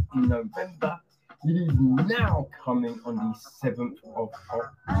drop in November. It is now coming on the 7th of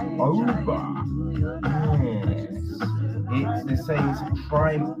October. Yes. They're saying it's a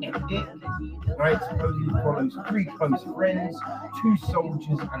crime epic, right? Supposedly follows 3 close friends, 2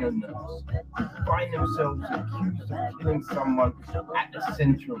 soldiers, and a nurse who find themselves accused of killing someone at the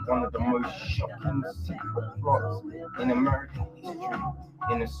center of one of the most shocking secret plots in American history,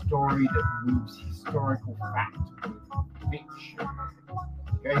 in a story that moves historical fact with fiction.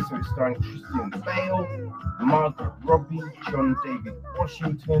 Okay, so it's starring Christian Bale, Margaret Robbie, John David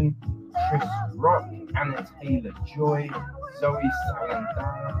Washington, Chris Rock, Anna Taylor-Joy, Zoe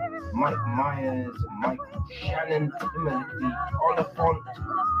Saldana, Mike Myers, Michael Shannon, Timothy Oliphant,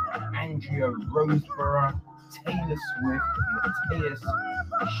 Andrea Roseborough, Taylor Swift, Matthias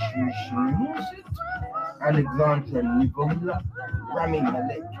Schmid, Alexandra Nivola, Rami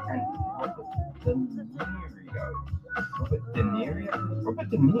Malek, and Robert De Niro.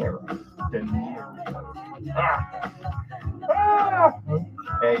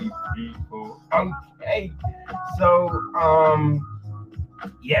 Okay, people. Okay. So,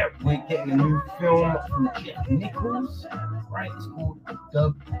 yeah, we're getting a new film from Jeff Nichols, right? It's called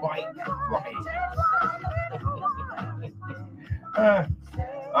The Bike Riders. And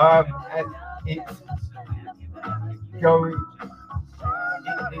it's going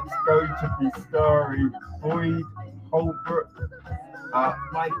to be starring Boyd Holbrook,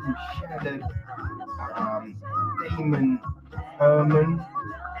 Michael Shannon, Damon Herman,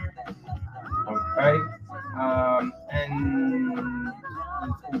 okay, and there's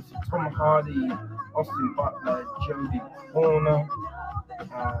also Tom Hardy, Austin Butler, Jodie Corner.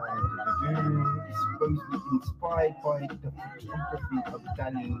 It's supposedly inspired by the photography of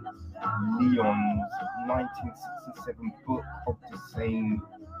Danny Leon's 1967 book of the same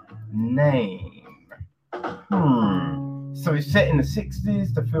name. So it's set in the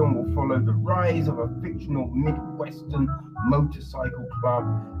 60s. The film will follow the rise of a fictional Midwestern motorcycle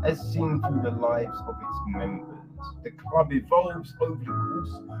club as seen through the lives of its members. The club evolves over the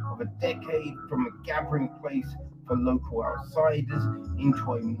course of a decade from a gathering place for local outsiders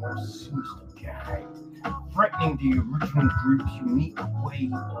into a more sinister gang, threatening the original group's unique way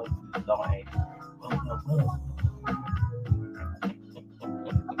of life.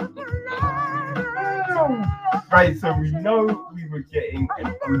 Right, so we know we were getting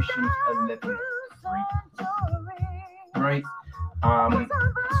an Ocean's 11 right?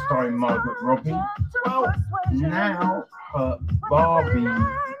 Starring Margaret Robbie. Well, now her Barbie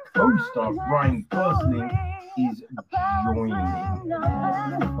co-star Ryan Gosling is joining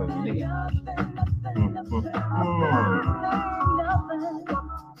for Lee.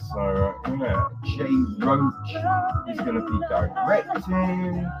 So, yeah, Jay Roach is going to be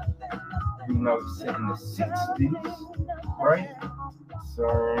directing. We know it's set in the 60s, right? So,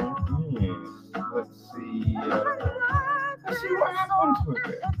 yes, let's see what happens with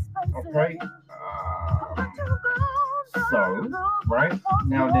it, okay? So, right,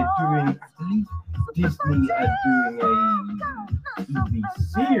 now they're doing, I believe Disney are doing a TV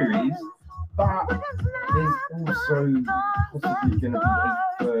series, but there's also possibly going to be a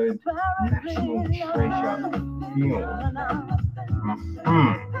third National Treasure film.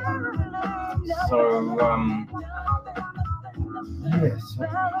 So, yes.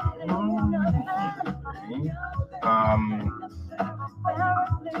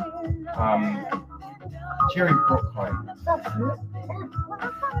 Jerry Bruckheimer. That's it.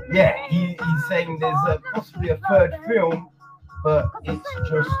 Yeah, he's saying there's possibly a third film, but it's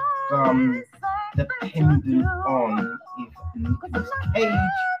just dependent on if Nicolas Cage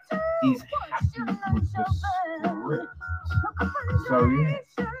is happy with the script. So yeah,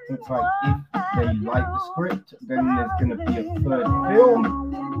 it's like if they like the script, then there's going to be a third film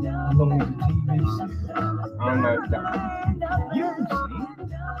along with the TV series. I don't know if that would be confusing.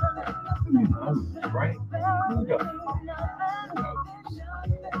 Who knows, right? Who the fuck knows?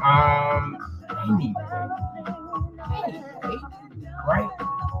 Anyway, right?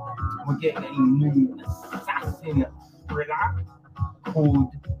 We're getting a new assassin thriller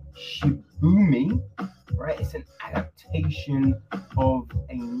called Shibumi, right? It's an adaptation of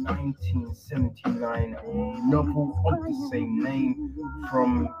a 1979 novel of the same name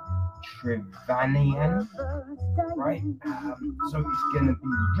from Trevanian, right? So it's going to be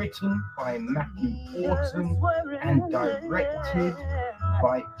written by Matthew Orton and directed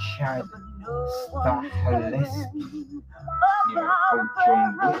by Chad Stahelski. You know, old John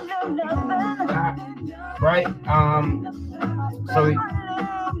Wick, that, right? So it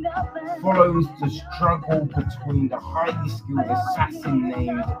follows the struggle between the highly skilled assassin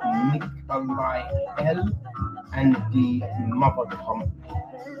named Nikolai L and the Mother Company,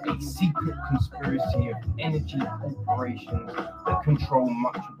 a secret conspiracy of energy corporations that control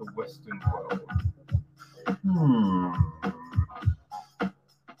much of the Western world.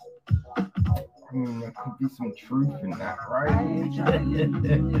 I mean, there could be some truth in that, right?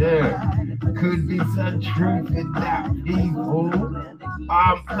 Could be some truth in that, people.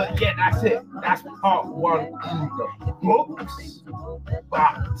 But yeah, that's it. That's part one in the books. But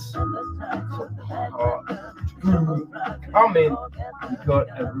part two coming. We got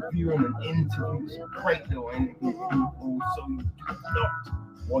a review and an interview. It's a great little interview, people. So you do not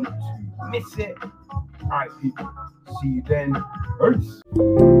want to miss it. Alright, people. See you then. Peace.